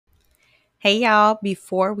Hey y'all,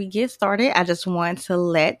 before we get started, I just want to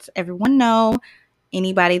let everyone know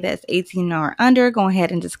anybody that's 18 or under, go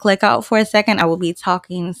ahead and just click out for a second. I will be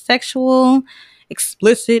talking sexual,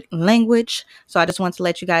 explicit language. So I just want to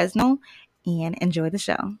let you guys know and enjoy the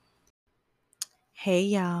show. Hey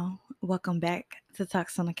y'all, welcome back to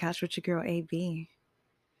Talks on the Couch with your girl AB.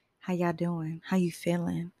 How y'all doing? How you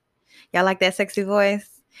feeling? Y'all like that sexy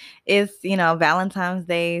voice? It's, Valentine's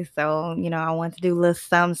Day. So, I want to do a little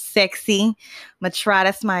something sexy. I'm going to try,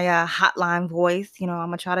 that's my hotline voice. I'm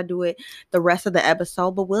going to try to do it the rest of the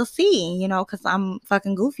episode, but we'll see, because I'm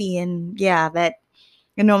fucking goofy. And yeah, that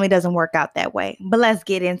it normally doesn't work out that way. But let's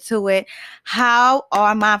get into it. How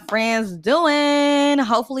are my friends doing?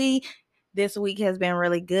 Hopefully, this week has been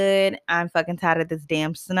really good. I'm fucking tired of this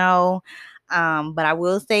damn snow. But I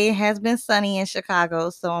will say it has been sunny in Chicago,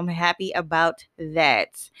 so I'm happy about that.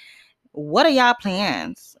 What are y'all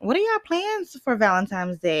plans? What are y'all plans for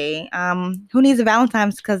Valentine's Day? Who needs a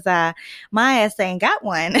Valentine's? Because my ass ain't got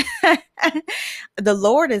one. The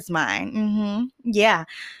Lord is mine. Yeah,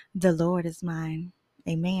 the Lord is mine.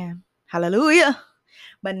 Amen. Hallelujah.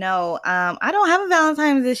 But no, I don't have a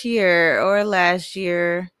Valentine's this year or last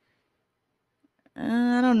year.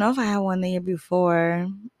 I don't know if I had one the year before.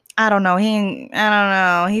 I don't know. I don't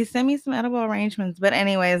know. He sent me some edible arrangements. But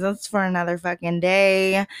anyways, that's for another fucking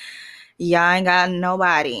day. Y'all ain't got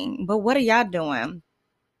nobody. But what are y'all doing?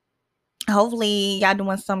 Hopefully y'all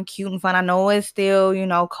doing something cute and fun. I know it's still,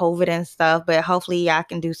 COVID and stuff, but hopefully y'all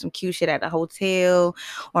can do some cute shit at the hotel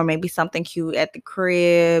or maybe something cute at the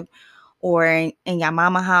crib or in your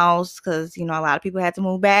mama house because, a lot of people had to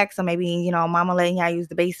move back. So maybe, mama letting y'all use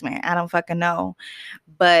the basement. I don't fucking know.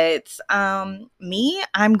 But me,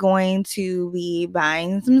 I'm going to be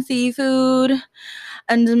buying some seafood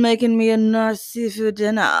and making me a nice seafood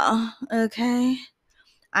dinner. Okay.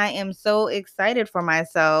 I am so excited for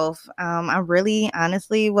myself. I really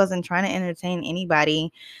honestly wasn't trying to entertain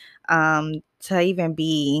anybody to even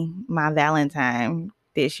be my Valentine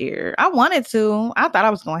this year. I wanted to. I thought I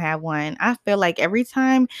was going to have one. I feel like every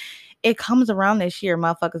time it comes around this year,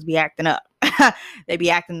 motherfuckers be acting up. They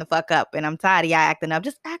be acting the fuck up, and I'm tired of y'all acting up.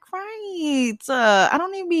 Just act right. I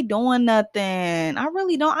don't even be doing nothing. I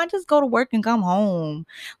really don't. I just go to work and come home.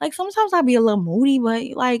 Like sometimes I be a little moody, but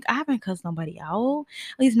like I haven't cussed nobody out.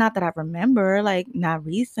 At least not that I remember. Like not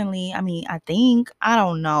recently. I mean, I think I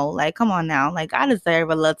don't know. Like come on now. Like I deserve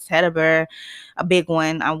a little teddy bear, a big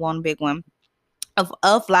one. I want a big one of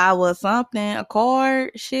a flower or something, a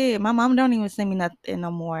card. Shit, my mom don't even send me nothing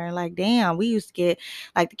no more. Like, damn, we used to get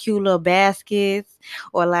like the cute little baskets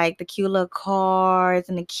or like the cute little cards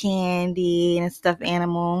and the candy and a stuffed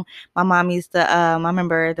animal. My mom used to I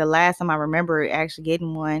remember the last time I remember actually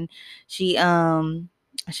getting one, she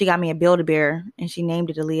got me a Build-A-Bear and she named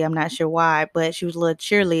it Aaliyah. I'm not sure why, but she was a little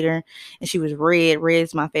cheerleader and she was red.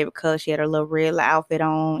 Red's my favorite color. She had her little red outfit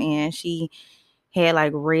on and she had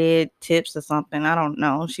like red tips or something. I don't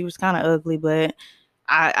know. She was kind of ugly, but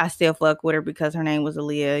I still fuck with her because her name was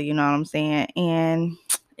Aaliyah, you know what I'm saying? And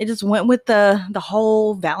it just went with the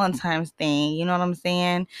whole Valentine's thing, you know what I'm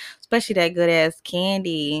saying? Especially that good ass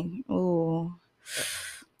candy. Ooh.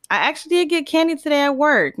 I actually did get candy today at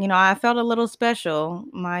work. I felt a little special.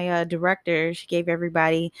 My director, she gave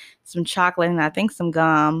everybody some chocolate and I think some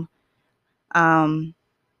gum. Um,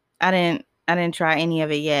 I didn't try any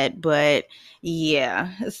of it yet, but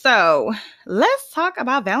yeah. So let's talk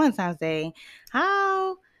about Valentine's Day.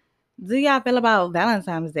 How do y'all feel about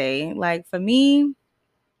Valentine's Day? Like for me,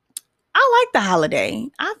 I like the holiday.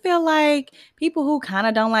 I feel like people who kind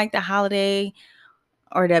of don't like the holiday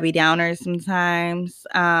or Debbie Downers sometimes.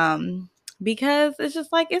 Because it's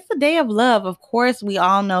just like it's a day of love. Of course, we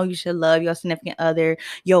all know you should love your significant other,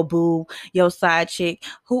 your boo, your side chick,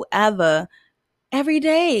 whoever every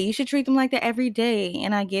day. You should treat them like that every day.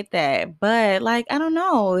 And I get that. But like, I don't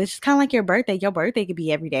know. It's just kind of like your birthday. Your birthday could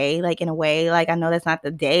be every day, like in a way. Like I know that's not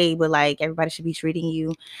the day, but like everybody should be treating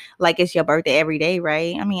you like it's your birthday every day,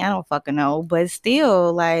 right? I mean, I don't fucking know. But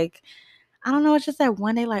still, like, I don't know. It's just that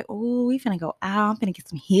one day, like, oh, we finna go out. I'm finna get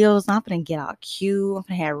some heels. I'm finna get all cute. I'm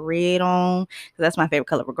finna have red on. Because that's my favorite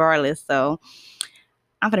color regardless. So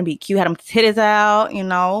I'm gonna be cute, had them titties out,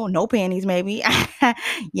 no panties maybe.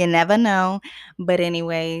 You never know. But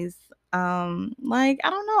anyways, like I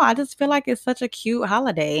don't know. I just feel like it's such a cute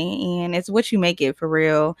holiday and it's what you make it for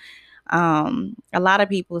real. A lot of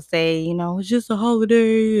people say, it's just a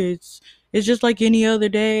holiday, it's just like any other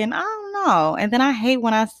day, and I don't know. And then I hate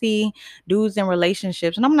when I see dudes in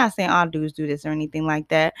relationships, and I'm not saying all dudes do this or anything like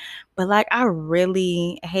that, but like I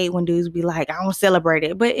really hate when dudes be like, I don't celebrate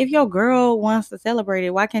it. But if your girl wants to celebrate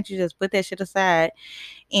it, why can't you just put that shit aside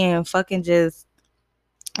and fucking just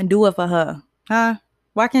and do it for her. Huh?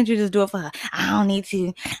 Why can't you just do it for her? I don't need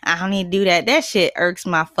to. I don't need to do that. That shit irks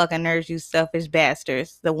my fucking nerves, you selfish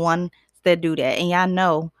bastards. The ones that do that. And y'all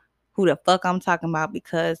know who the fuck I'm talking about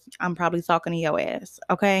because I'm probably talking to your ass.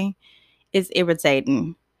 Okay? It's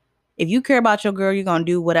irritating. If you care about your girl, you're gonna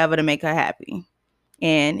do whatever to make her happy.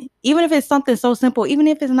 And even if it's something so simple, even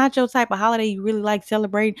if it's not your type of holiday you really like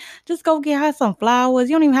celebrate, just go get her some flowers.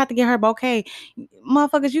 You don't even have to get her a bouquet.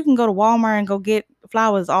 Motherfuckers, you can go to Walmart and go get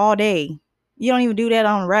flowers all day. You don't even do that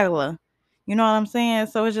on regular. You know what I'm saying?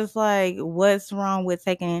 So it's just like, what's wrong with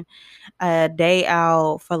taking a day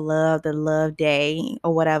out for love, the love day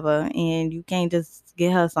or whatever, and you can't just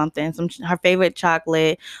get her something, some her favorite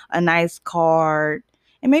chocolate, a nice card,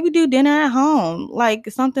 and maybe do dinner at home, like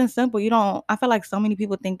something simple. You don't. I feel like so many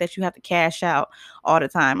people think that you have to cash out all the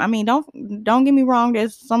time. I mean, don't get me wrong.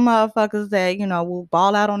 There's some motherfuckers that will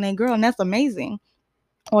ball out on their girl, and that's amazing.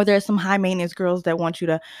 Or there's some high maintenance girls that want you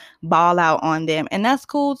to ball out on them, and that's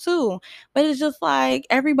cool too. But it's just like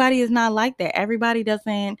everybody is not like that. Everybody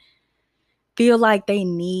doesn't feel like they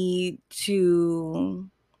need to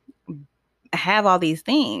have all these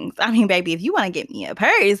things. I mean, baby, if you want to get me a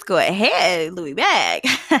purse, go ahead, Louis bag.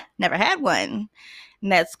 Never had one.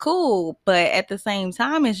 And that's cool. But at the same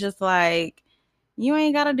time, it's just like, you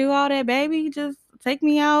ain't got to do all that, baby. Just take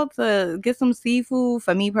me out to get some seafood.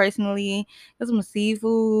 For me personally, get some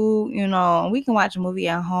seafood, we can watch a movie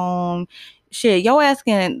at home. Shit, yo ass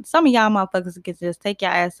can, some of y'all motherfuckers can just take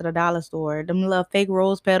your ass to the dollar store. Them little fake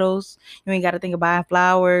rose petals. You ain't got to think of buying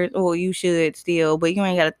flowers. Or you should still, but you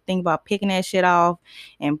ain't got to think about picking that shit off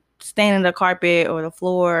and staining the carpet or the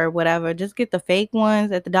floor or whatever. Just get the fake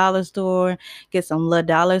ones at the dollar store. Get some little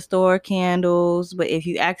dollar store candles. But if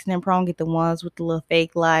you accident prone, get the ones with the little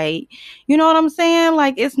fake light. You know what I'm saying?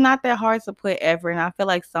 Like, it's not that hard to put effort. And I feel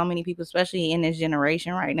like so many people, especially in this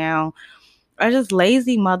generation right now, are just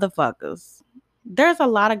lazy motherfuckers. There's a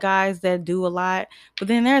lot of guys that do a lot, but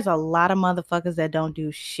then there's a lot of motherfuckers that don't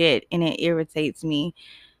do shit, and it irritates me.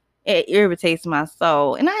 It irritates my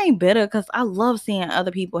soul. And I ain't bitter because I love seeing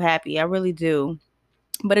other people happy. I really do.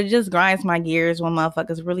 But it just grinds my gears when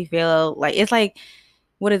motherfuckers really feel like it's like,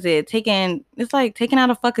 what is it? It's like taking out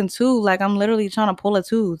a fucking tooth. Like I'm literally trying to pull a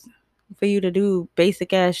tooth for you to do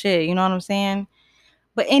basic ass shit. You know what I'm saying?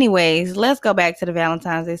 But anyways, let's go back to the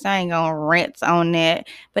Valentine's Day. So I ain't gonna rant on that.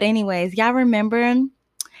 But anyways, y'all remember in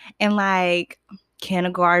like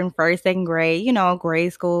kindergarten, first, second grade,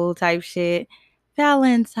 grade school type shit.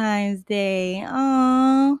 Valentine's Day.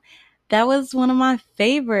 Oh, that was one of my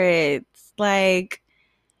favorites. Like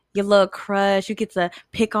your little crush. You get to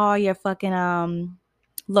pick all your fucking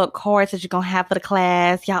little cards that you're gonna have for the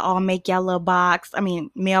class. Y'all all make y'all little box, I mean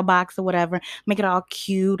mailbox or whatever. Make it all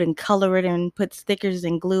cute and color it and put stickers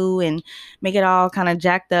and glue and make it all kind of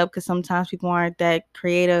jacked up because sometimes people aren't that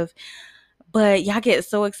creative. But y'all get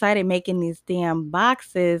so excited making these damn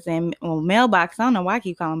boxes and mailbox. I don't know why I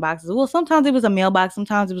keep calling boxes. Well, sometimes it was a mailbox,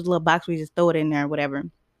 sometimes it was a little box where you just throw it in there or whatever.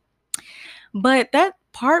 But that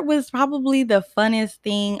part was probably the funnest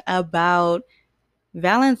thing about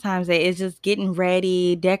Valentine's Day is just getting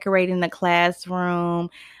ready, decorating the classroom,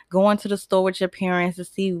 going to the store with your parents to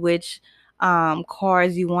see which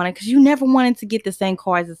cards you wanted because you never wanted to get the same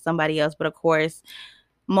cards as somebody else. But of course,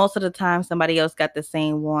 most of the time somebody else got the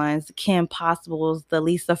same ones. Kim Possibles, the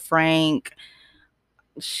Lisa Frank,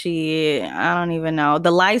 shit, I don't even know.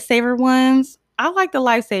 The lifesaver ones. I like the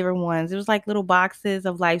lifesaver ones. It was like little boxes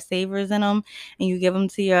of lifesavers in them, and you give them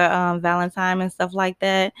to your Valentine and stuff like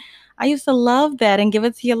that. I used to love that and give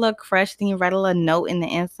it to your little crush. Then you write a little note in the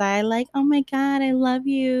inside, like, "Oh my God, I love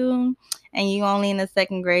you." And you only in the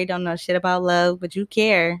second grade, don't know shit about love, but you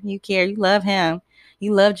care. You care. You love him.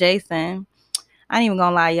 You love Jason. I ain't even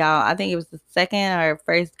gonna lie, y'all. I think it was the second or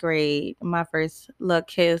first grade. My first little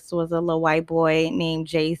kiss was a little white boy named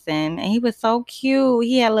Jason, and he was so cute.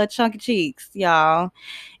 He had little chunky cheeks, y'all.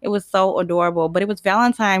 It was so adorable. But it was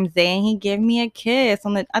Valentine's Day, and he gave me a kiss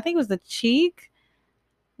on the. I think it was the cheek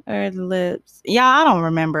or the lips. Yeah, I don't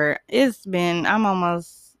remember. I'm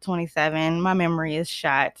almost 27. My memory is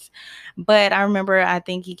shot. But I remember. I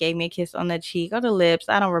think he gave me a kiss on the cheek or the lips.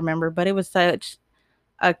 I don't remember. But it was such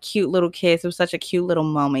a cute little kiss. It was such a cute little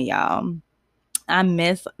moment, y'all. I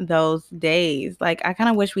miss those days. Like, I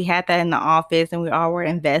kind of wish we had that in the office and we all were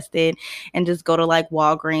invested and just go to like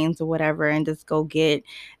Walgreens or whatever and just go get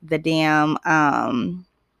the damn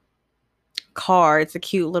cards, the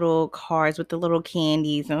cute little cards with the little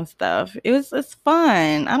candies and stuff. It's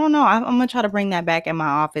fun. I don't know. I'm gonna try to bring that back in my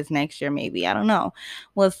office next year, maybe. I don't know.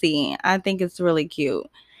 We'll see. I think it's really cute.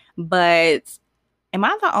 But am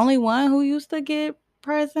I the only one who used to get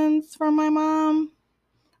presents from my mom?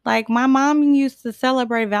 Like my mom used to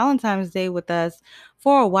celebrate Valentine's Day with us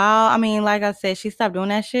for a while. I mean, like I said, she stopped doing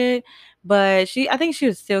that shit, but I think she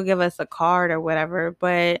would still give us a card or whatever.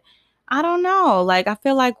 But I don't know. Like I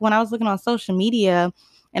feel like when I was looking on social media,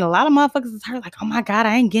 and a lot of motherfuckers is hurt, like, oh my God,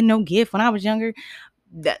 I ain't getting no gift when I was younger.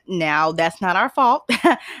 Now that's not our fault.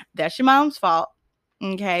 That's your mom's fault.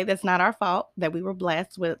 Okay, that's not our fault that we were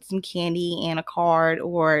blessed with some candy and a card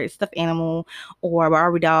or a stuffed animal or a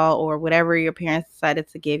Barbie doll or whatever your parents decided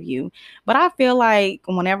to give you. But I feel like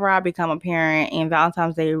whenever I become a parent and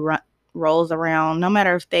Valentine's Day rolls around, no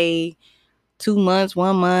matter if they 2 months,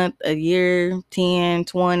 1 month, a year, 10,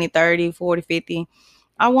 20, 30, 40, 50,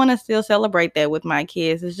 I want to still celebrate that with my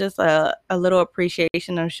kids. It's just a little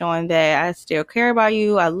appreciation of showing that I still care about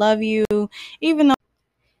you. I love you, even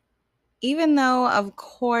though of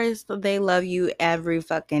course they love you every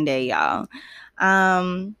fucking day, y'all.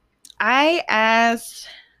 Um, I asked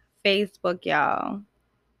Facebook, y'all,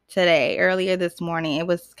 today, earlier this morning. It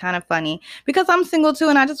was kind of funny because I'm single too,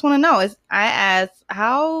 and I just want to know. I asked,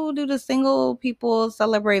 how do the single people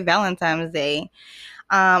celebrate Valentine's Day?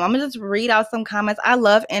 I'm gonna just read out some comments. I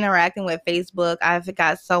love interacting with Facebook. I've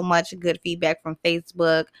got so much good feedback from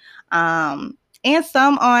Facebook, and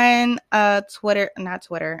some on Twitter, not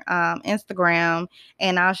Twitter, Instagram.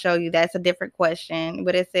 And I'll show you. That's a different question,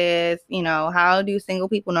 but it says, how do single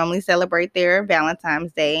people normally celebrate their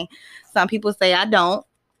Valentine's Day? Some people say I don't.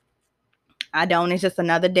 I don't. It's just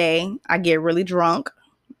another day. I get really drunk.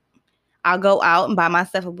 I'll go out and buy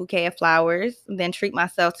myself a bouquet of flowers, then treat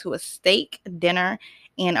myself to a steak dinner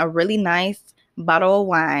and a really nice bottle of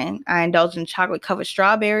wine. I indulge in chocolate covered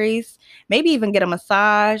strawberries, maybe even get a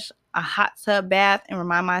massage, a hot tub bath, and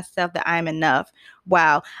remind myself that I am enough.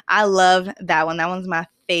 Wow, I love that one. That one's my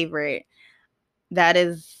favorite. That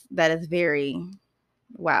is very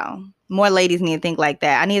wow. More ladies need to think like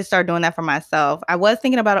that. I need to start doing that for myself. I was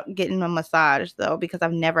thinking about getting a massage though, because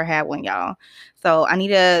I've never had one, y'all. So I need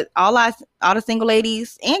to all the single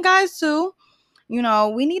ladies and guys too.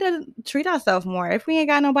 We need to treat ourselves more. If we ain't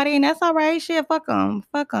got nobody, and that's all right. Shit, fuck them,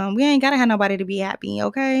 fuck them. We ain't gotta have nobody to be happy.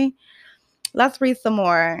 Okay. Let's read some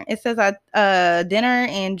more. It says dinner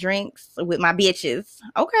and drinks with my bitches.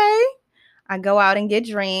 Okay. I go out and get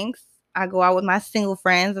drinks. I go out with my single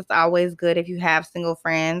friends. It's always good if you have single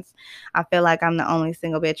friends. I feel like I'm the only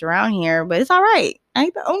single bitch around here, but it's all right. I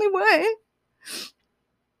ain't the only one.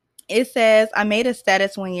 It says, I made a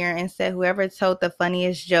status one year and said whoever told the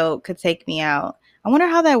funniest joke could take me out. I wonder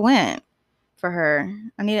how that went for her.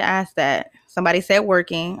 I need to ask that. Somebody said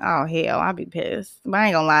working. Oh, hell, I'll be pissed. But I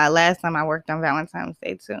ain't gonna lie. Last time I worked on Valentine's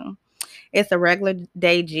Day, too. It's a regular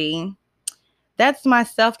day, G. That's my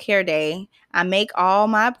self-care day. I make all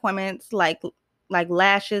my appointments like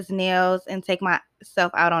lashes, nails, and take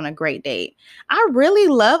myself out on a great date. I really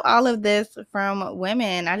love all of this from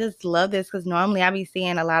women. I just love this because normally I be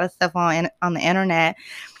seeing a lot of stuff on the internet.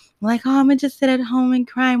 Like, oh, I'm gonna just sit at home and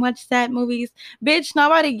cry and watch sad movies. Bitch,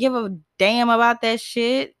 nobody give a damn about that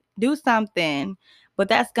shit. Do something. But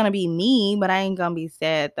that's gonna be me, but I ain't gonna be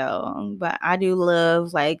sad though. But I do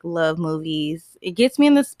love movies. It gets me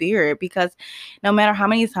in the spirit because no matter how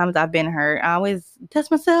many times I've been hurt, I always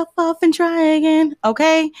dust myself off and try again.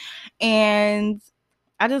 Okay. And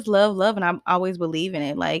I just love and I always believe in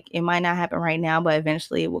it. Like it might not happen right now, but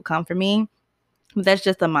eventually it will come for me. But that's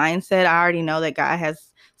just a mindset. I already know that God has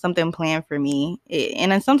something planned for me.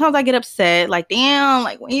 And then sometimes I get upset, like, damn,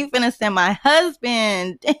 like when you finna send my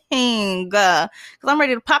husband, dang, because I'm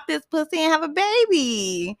ready to pop this pussy and have a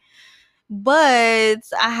baby. But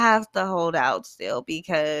I have to hold out still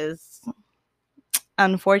because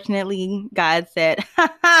unfortunately, God said,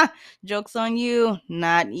 joke's on you,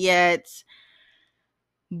 not yet.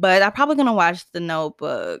 But I'm probably gonna watch The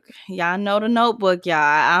Notebook. Y'all know The Notebook, y'all.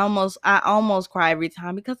 I almost cry every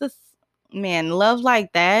time because it's, man, love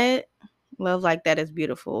like that is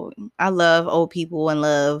beautiful. I love old people and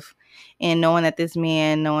love, and knowing that this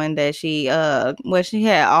man, knowing that she she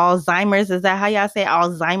had Alzheimer's. Is that how y'all say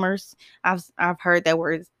Alzheimer's? I've heard that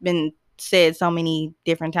word's been said so many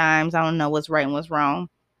different times. I don't know what's right and what's wrong,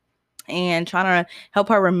 and trying to help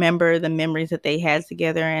her remember the memories that they had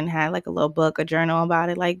together and had like a little book, a journal about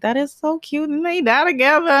it. Like, that is so cute. And they die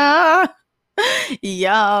together.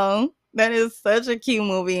 Yo, that is such a cute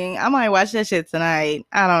movie. I might watch that shit tonight.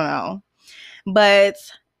 I don't know. But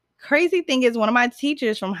crazy thing is, one of my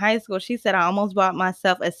teachers from high school, she said I almost bought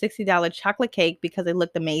myself a $60 chocolate cake because it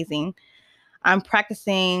looked amazing. I'm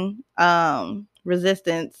practicing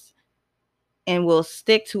resistance and will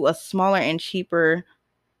stick to a smaller and cheaper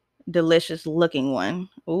delicious looking one.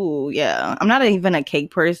 Ooh, yeah. I'm not even a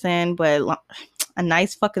cake person, but a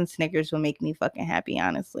nice fucking Snickers will make me fucking happy,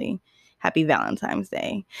 honestly. Happy Valentine's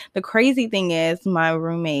Day. The crazy thing is my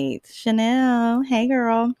roommate, Chanel, hey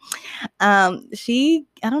girl. I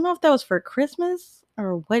don't know if that was for Christmas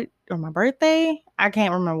or what, or my birthday. I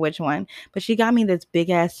can't remember which one, but she got me this big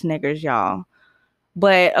ass Snickers, y'all.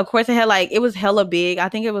 But of course, it was hella big. I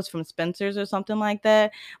think it was from Spencer's or something like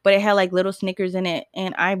that. But it had like little Snickers in it,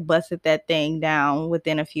 and I busted that thing down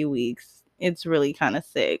within a few weeks. It's really kind of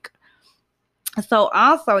sick. So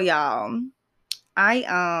also, y'all, I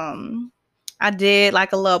I did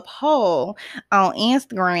like a little poll on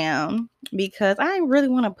Instagram because I really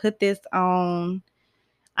want to put this on.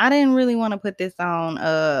 I didn't really want to put this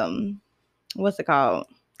on what's it called?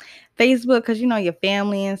 Facebook, because your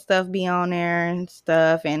family and stuff be on there and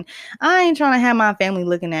stuff, and I ain't trying to have my family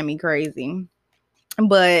looking at me crazy.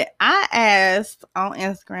 But I asked on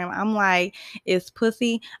Instagram, I'm like, is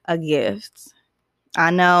pussy a gift? I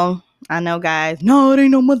know, guys. No, it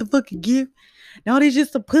ain't no motherfucking gift. No, it's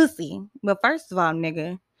just a pussy. But first of all,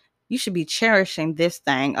 nigga, you should be cherishing this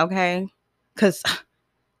thing, okay? Because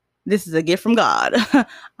this is a gift from God.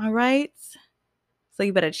 All right? So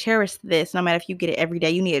you better cherish this. No matter if you get it every day,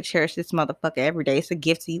 you need to cherish this motherfucker every day. It's a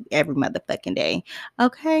gift to you every motherfucking day.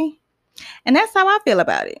 Okay? And that's how I feel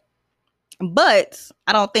about it. But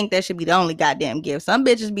I don't think that should be the only goddamn gift. Some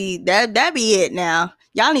bitches be that be it now.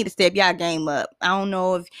 Y'all need to step y'all game up. I don't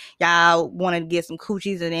know if y'all want to get some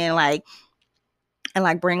coochies and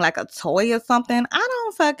then bring like a toy or something. I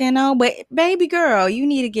don't fucking know. But baby girl, you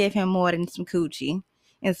need to give him more than some coochie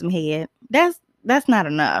and some head. That's not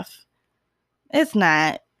enough. It's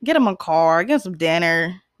not. Get him a car, get him some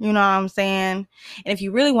dinner. You know what I'm saying? And if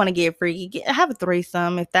you really want to get freaky, have a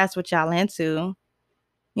threesome if that's what y'all into.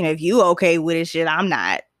 If you okay with it, shit, I'm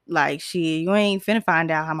not. Like, shit, you ain't finna find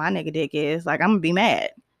out how my nigga dick is. Like, I'm gonna be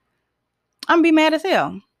mad. I'm gonna be mad as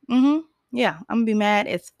hell. Yeah, I'm gonna be mad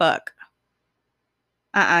as fuck.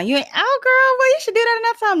 You ain't, oh, girl, well, you should do that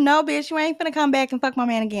enough time. No, bitch, you ain't finna come back and fuck my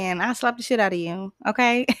man again. I'll slap the shit out of you,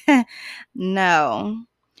 okay? No.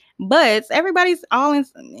 But everybody's all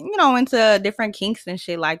into different kinks and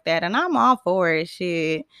shit like that. And I'm all for it.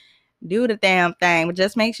 Shit. Do the damn thing. But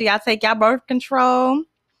just make sure y'all take y'all birth control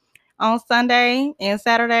on Sunday and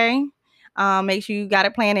Saturday. Make sure you got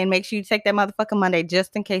it planned, and make sure you take that motherfucking Monday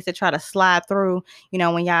just in case it try to slide through,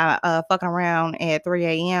 when y'all fucking around at 3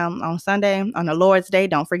 a.m. on Sunday on the Lord's Day.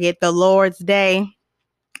 Don't forget the Lord's Day.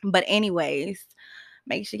 But anyways,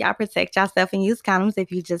 make sure y'all protect yourself and use condoms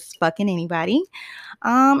if you just fucking anybody.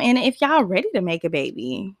 And if y'all ready to make a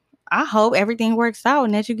baby, I hope everything works out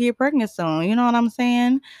and that you get pregnant soon. You know what I'm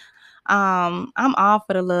saying? I'm all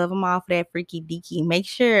for the love. I'm all for that freaky deaky. Make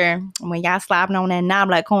sure when y'all slobbing on that knob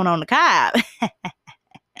like corn on the cob,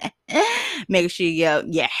 make sure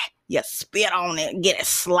you spit on it, get it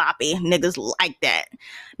sloppy. Niggas like that.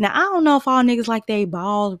 Now, I don't know if all niggas like they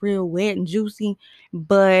balls real wet and juicy,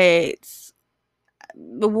 but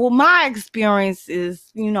my experience is,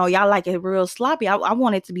 y'all like it real sloppy. I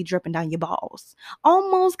want it to be dripping down your balls,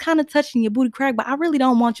 almost kind of touching your booty crack, but I really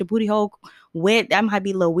don't want your booty hole wet. That might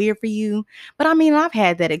be a little weird for you, but I mean, I've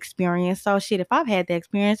had that experience. So shit, if I've had that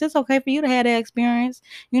experience, it's okay for you to have that experience.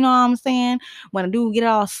 You know what I'm saying? When a dude get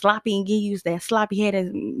all sloppy and get used that sloppy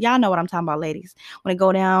head, y'all know what I'm talking about, ladies. When it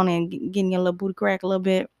go down and getting your little booty crack a little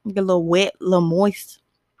bit, get a little wet, a little moist.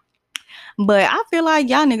 But I feel like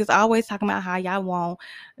y'all niggas always talking about how y'all want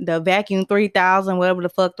the vacuum 3000, whatever the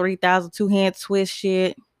fuck 3000 two-hand twist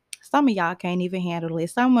shit. Some of y'all can't even handle it.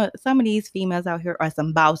 Some of these females out here are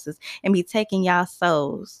some bosses and be taking y'all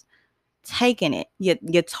souls. Taking it.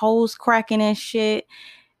 Your toes cracking and shit.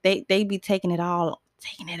 They be taking it all.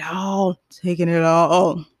 Taking it all. Taking it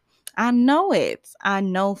all. I know it. I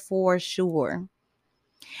know for sure.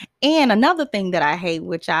 And another thing that I hate,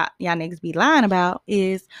 which y'all niggas be lying about,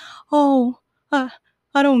 is, oh, I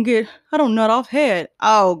don't nut off head.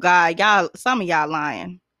 Oh God, some of y'all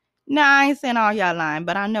lying. Nah, I ain't saying all y'all lying,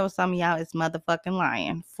 but I know some of y'all is motherfucking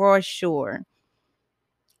lying for sure.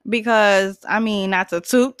 Because I mean, not to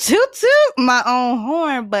toot my own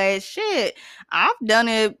horn, but shit, I've done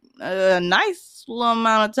it a nice little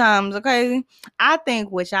amount of times. Okay, I think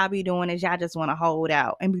what y'all be doing is y'all just want to hold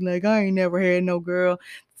out and be like, I ain't never had no girl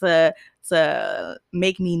to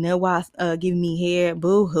make me know why give me head.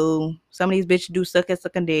 Boo hoo. Some of these bitches do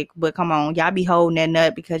sucking dick, but come on, y'all be holding that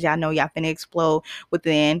nut because y'all know y'all finna explode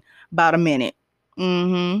within about a minute.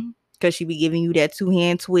 Because she be giving you that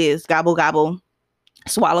two-hand twist, gobble gobble.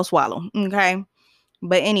 Swallow. Okay.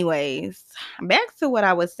 But anyways, back to what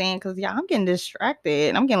I was saying, because I'm getting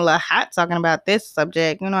distracted. I'm getting a little hot talking about this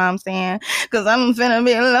subject. You know what I'm saying? Because I'm finna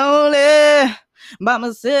be lonely by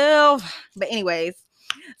myself. But anyways,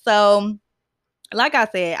 so Like I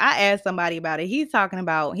said, I asked somebody about it. He's talking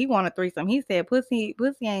about he wanted threesome. He said pussy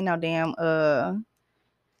ain't no damn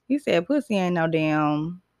he said pussy ain't no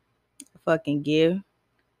damn fucking gift.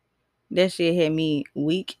 That shit had me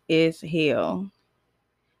weak as hell.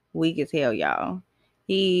 Weak as hell, y'all.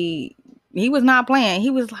 He he was not playing. He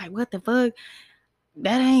was like, what the fuck?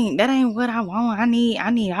 That ain't what I want. I need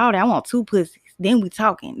all that. I want two pussies. Then we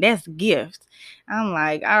talking. That's gifts. I'm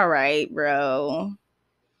like, all right, bro.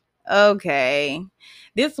 Okay.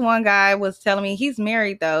 This one guy was telling me he's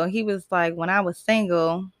married though. He was like, when I was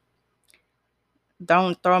single,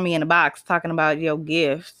 don't throw me in a box talking about your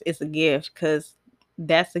gifts. It's a gift because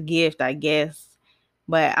that's a gift, I guess.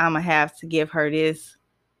 But I'm gonna have to give her this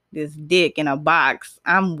dick in a box.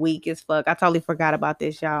 I'm weak as fuck. I totally forgot about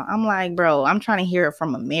this, y'all. I'm like, bro, I'm trying to hear it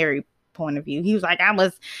from a married point of view. He was like, I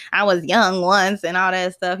was young once and all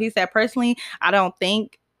that stuff. He said, personally, I don't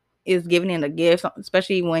think is giving it a gift,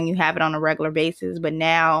 especially when you have it on a regular basis. But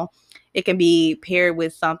now it can be paired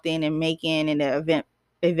with something and making an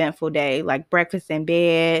eventful day, like breakfast in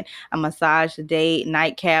bed, a massage a date,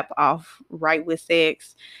 nightcap off right with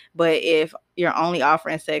sex. But if you're only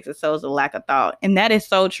offering sex, it shows a lack of thought. And that is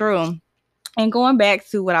so true. And going back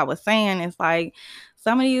to what I was saying, it's like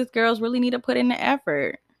some of these girls really need to put in the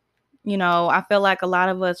effort. I feel like a lot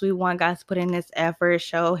of us, we want guys to put in this effort,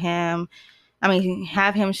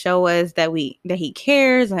 have him show us that he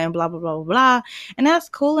cares and blah blah blah blah blah. And that's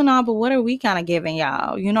cool and all, but what are we kind of giving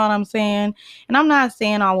y'all? You know what I'm saying? And I'm not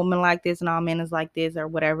saying all women like this and all men is like this or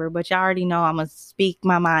whatever, but y'all already know I'm gonna speak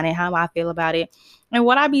my mind and how I feel about it. And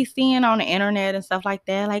what I be seeing on the internet and stuff like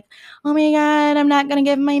that, like, oh my god, I'm not gonna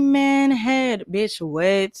give my man head. Bitch,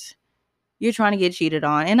 what? You're trying to get cheated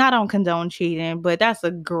on. And I don't condone cheating, but that's a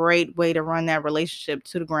great way to run that relationship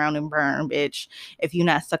to the ground and burn, bitch. If you're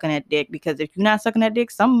not sucking that dick. Because if you're not sucking that dick,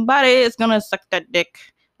 somebody is going to suck that dick.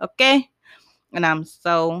 Okay? And I'm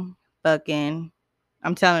telling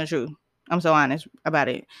the truth. I'm so honest about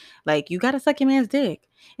it. Like, you got to suck your man's dick.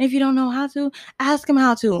 And if you don't know how to, ask him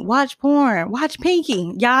how to. Watch porn. Watch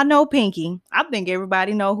Pinky. Y'all know Pinky. I think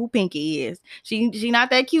everybody know who Pinky is. She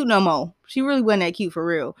not that cute no more. She really wasn't that cute for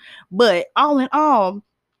real. But all in all,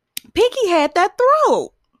 Pinky had that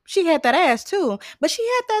throat. She had that ass too, but she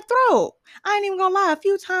had that throat. I ain't even gonna lie. A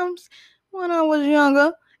few times when I was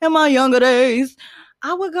younger, in my younger days,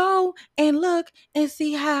 I would go and look and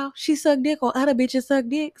see how she sucked dick or other bitches suck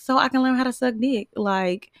dick, so I can learn how to suck dick.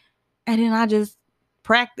 Like, and then I just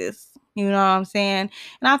practice. You know what I'm saying?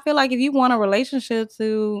 And I feel like if you want a relationship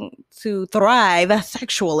to thrive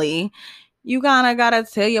sexually, you kind of gotta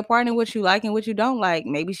tell your partner what you like and what you don't like.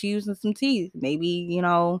 Maybe she using some teeth. Maybe you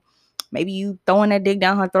throwing that dick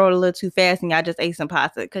down her throat a little too fast and y'all just ate some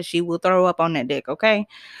pasta because she will throw up on that dick. Okay.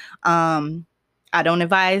 I don't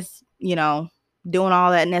advise, doing all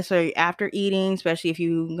that necessary after eating, especially if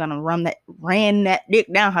you're gonna ran that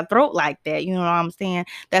dick down her throat like that. You know what I'm saying?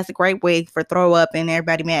 That's a great way for throw up and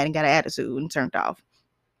everybody mad and got an attitude and turned off.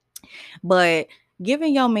 But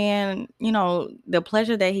giving your man, the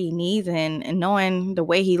pleasure that he needs and knowing the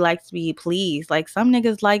way he likes to be pleased. Like some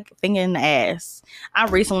niggas like fingering the ass. I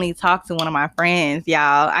recently talked to one of my friends,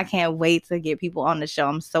 y'all. I can't wait to get people on the show.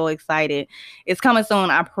 I'm so excited. It's coming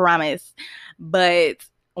soon, I promise. But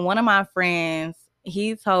one of my friends,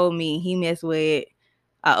 he told me he messed with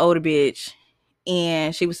an older bitch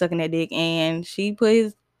and she was sucking that dick and she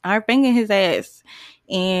put her finger in his ass.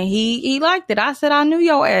 And he liked it. I said, I knew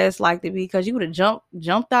your ass liked it because you would have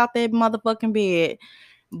jumped out that motherfucking bed.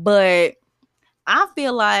 But I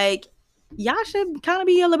feel like y'all should kind of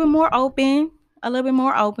be a little bit more open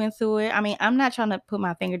to it. I mean, I'm not trying to put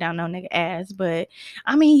my finger down no nigga ass, but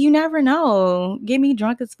I mean, you never know. Get me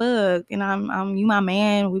drunk as fuck, and I'm you my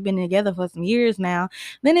man. We've been together for some years now.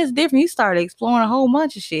 Then it's different. You start exploring a whole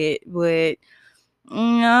bunch of shit, but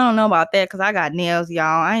I don't know about that because I got nails,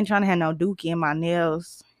 y'all. I ain't trying to have no dookie in my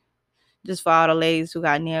nails. Just for all the ladies who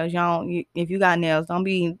got nails, if you got nails, don't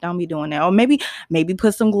be doing that. Or maybe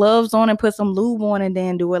put some gloves on and put some lube on and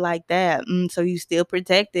then do it like that. So you still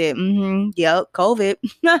protected. Yep, COVID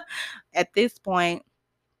at this point.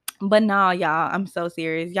 But no, y'all, I'm so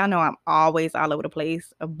serious. Y'all know I'm always all over the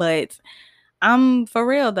place. But I'm for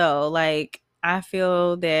real though. Like I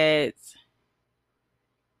feel that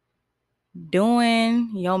doing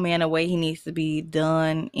your man the way he needs to be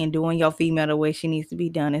done and doing your female the way she needs to be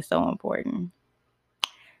done is so important.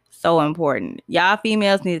 So important. Y'all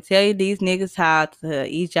females need to tell you these niggas how to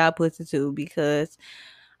eat y'all pussy too, because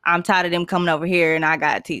I'm tired of them coming over here and I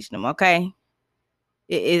gotta teach them, okay?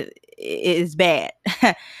 It's bad.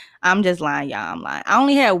 I'm just lying, y'all. I'm lying. I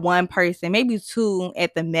only had one person, maybe two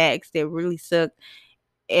at the max, that really sucked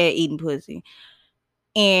at eating pussy.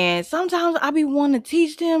 And sometimes I be wanting to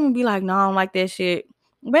teach them and be like, no, I don't like that shit.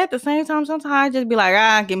 But at the same time, sometimes I just be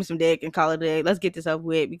like, give me some dick and call it a day. Let's get this over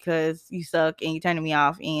with because you suck and you turning me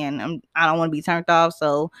off and I don't want to be turned off.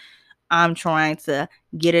 So I'm trying to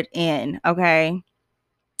get it in. Okay.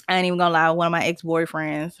 I ain't even gonna lie. One of my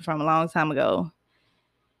ex-boyfriends from a long time ago,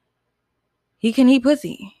 he couldn't eat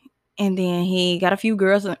pussy. And then he got a few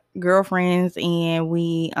girlfriends and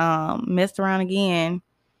we messed around again.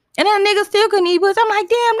 And that nigga still couldn't eat pussy. I'm like,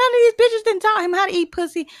 damn, none of these bitches didn't taught him how to eat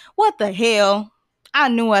pussy. What the hell? I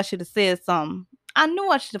knew I should have said something. I knew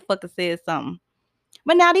I should have fucking said something.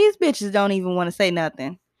 But now these bitches don't even want to say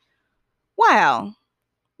nothing. Wow.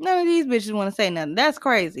 None of these bitches want to say nothing. That's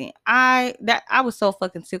crazy. I was so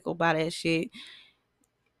fucking tickled by that shit.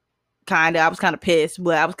 Kinda. I was kind of pissed,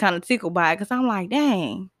 but I was kind of tickled by it because I'm like,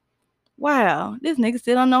 dang. Wow, this nigga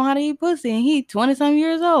still don't know how to eat pussy and he 20 some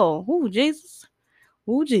years old. Ooh, Jesus.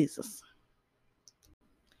 Ooh, Jesus.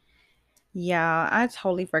 Yeah, I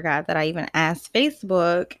totally forgot that I even asked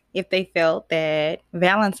Facebook if they felt that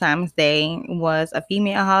Valentine's Day was a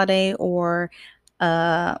female holiday or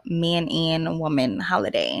a man and woman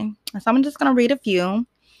holiday. So I'm just going to read a few.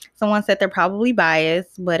 Someone said they're probably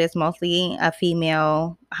biased, but it's mostly a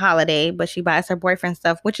female holiday, but she buys her boyfriend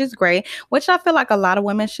stuff, which is great, which I feel like a lot of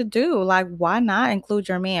women should do. Like, why not include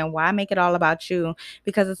your man? Why make it all about you?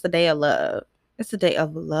 Because it's a day of love. It's a day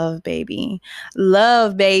of love, baby.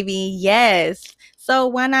 Love, baby. Yes. So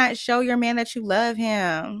why not show your man that you love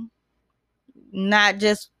him? Not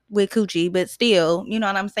just with coochie, but still, you know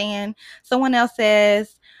what I'm saying? Someone else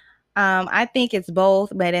says, I think it's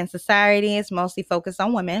both, but in society, it's mostly focused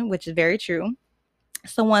on women, which is very true.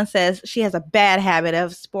 Someone says she has a bad habit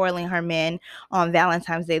of spoiling her men on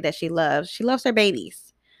Valentine's Day that she loves. She loves her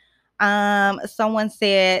babies. Someone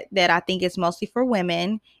said that I think it's mostly for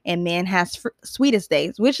women and men has sweetest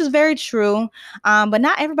days, which is very true. But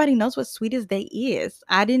not everybody knows what sweetest day is.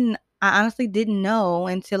 I honestly didn't know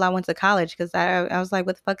until I went to college because I was like,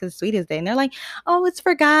 what the fuck is sweetest day? And they're like, oh, it's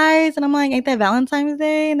for guys. And I'm like, ain't that Valentine's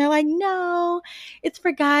Day? And they're like, no, it's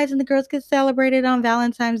for guys and the girls get celebrated on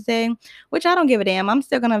Valentine's Day, which I don't give a damn. I'm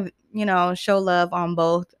still gonna, show love on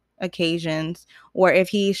both occasions. Or if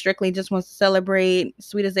he strictly just wants to celebrate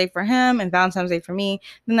Sweetest Day for him and Valentine's Day for me,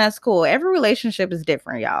 then that's cool. Every relationship is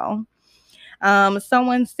different, y'all.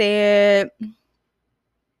 Someone said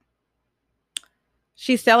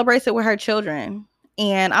she celebrates it with her children.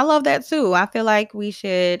 And I love that too. I feel like we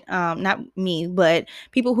should, not me, but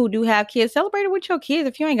people who do have kids, celebrate it with your kids.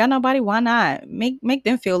 If you ain't got nobody, why not? Make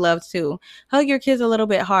them feel loved too. Hug your kids a little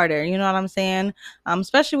bit harder. You know what I'm saying?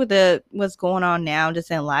 Especially with what's going on now, just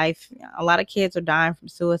in life. A lot of kids are dying from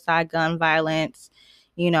suicide, gun violence.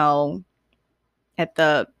 You know, at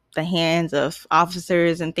the hands of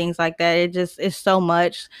officers and things like that. It just is so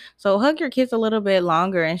much. So hug your kids a little bit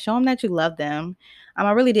longer and show them that you love them. I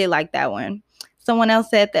really did like that one. Someone else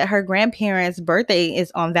said that her grandparents' birthday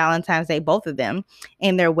is on Valentine's Day, both of them,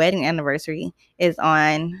 and their wedding anniversary is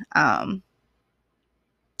on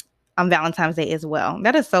Valentine's Day as well.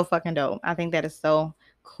 That is so fucking dope. I think that is so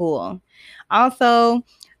cool. Also,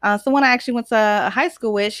 someone I actually went to high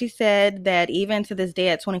school with, she said that even to this day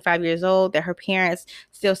at 25 years old, that her parents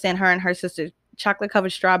still send her and her sister chocolate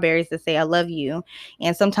covered strawberries to say I love you.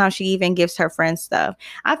 And sometimes she even gives her friends stuff.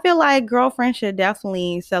 I feel like girlfriends should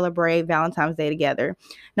definitely celebrate Valentine's Day together.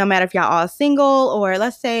 No matter if y'all all single or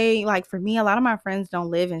let's say like for me, a lot of my friends don't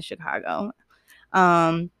live in Chicago.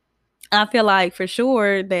 I feel like for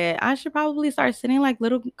sure that I should probably start sending like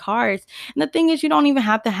little cards. And the thing is, you don't even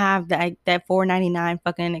have to have that $4.99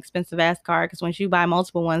 fucking expensive ass card because once you buy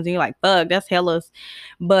multiple ones, you're like, fuck, that's hellas.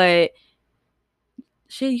 But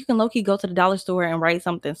shit, you can low key go to the dollar store and write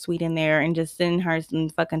something sweet in there and just send her some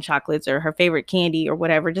fucking chocolates or her favorite candy or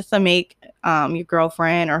whatever, just to make your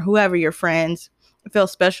girlfriend or whoever your friends feel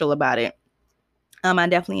special about it. I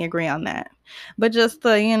definitely agree on that. But just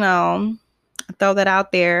to, throw that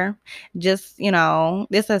out there. Just,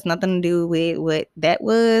 this has nothing to do with what that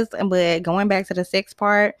was. But going back to the sex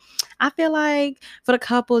part, I feel like for the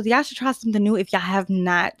couples, y'all should try something new if y'all have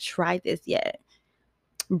not tried this yet.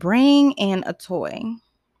 Bring in a toy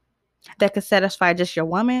that could satisfy just your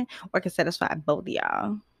woman or could satisfy both of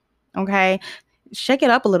y'all. Okay, shake it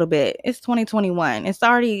up a little bit. It's 2021. It's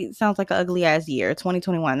already sounds like an ugly ass year.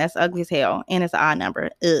 2021. That's ugly as hell. And it's an odd number.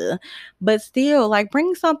 Ugh. But still, like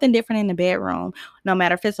bring something different in the bedroom. No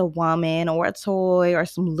matter if it's a woman or a toy or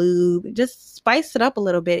some lube. Just spice it up a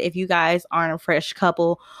little bit if you guys aren't a fresh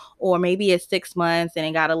couple. Or maybe it's 6 months and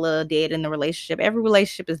it got a little dead in the relationship. Every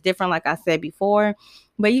relationship is different, like I said before.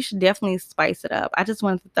 But you should definitely spice it up. I just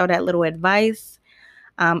wanted to throw that little advice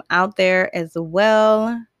out there as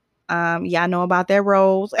well. Y'all know about their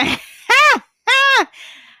roles.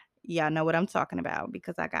 Y'all know what I'm talking about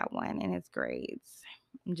because I got one and it's great.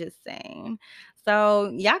 I'm just saying. So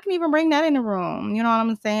y'all can even bring that in the room. You know what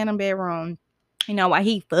I'm saying? In bedroom. You know, while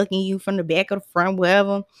he fucking you from the back or the front,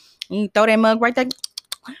 wherever. And you throw that mug right there.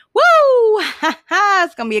 Woo!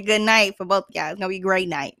 It's gonna be a good night for both of y'all. It's gonna be a great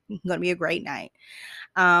night. It's gonna be a great night.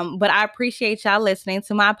 But I appreciate y'all listening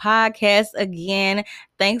to my podcast again.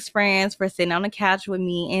 Thanks, friends, for sitting on the couch with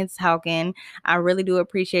me and talking. I really do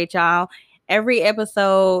appreciate y'all. Every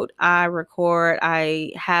episode I record,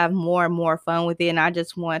 I have more and more fun with it. And I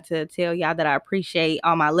just want to tell y'all that I appreciate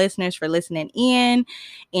all my listeners for listening in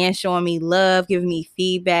and showing me love, giving me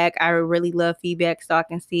feedback. I really love feedback so I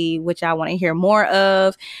can see which I want to hear more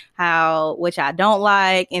of, which I don't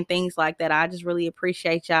like, and things like that. I just really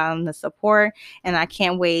appreciate y'all and the support. And I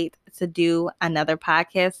can't wait to do another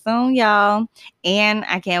podcast soon, y'all. And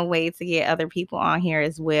I can't wait to get other people on here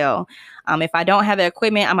as well. If I don't have the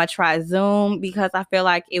equipment, I'm going to try Zoom because I feel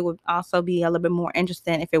like it would also be a little bit more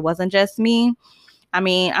interesting if it wasn't just me. I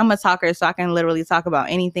mean, I'm a talker, so I can literally talk about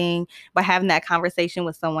anything, but having that conversation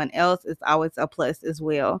with someone else is always a plus as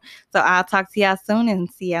well. So I'll talk to y'all soon and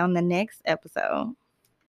see y'all in the next episode.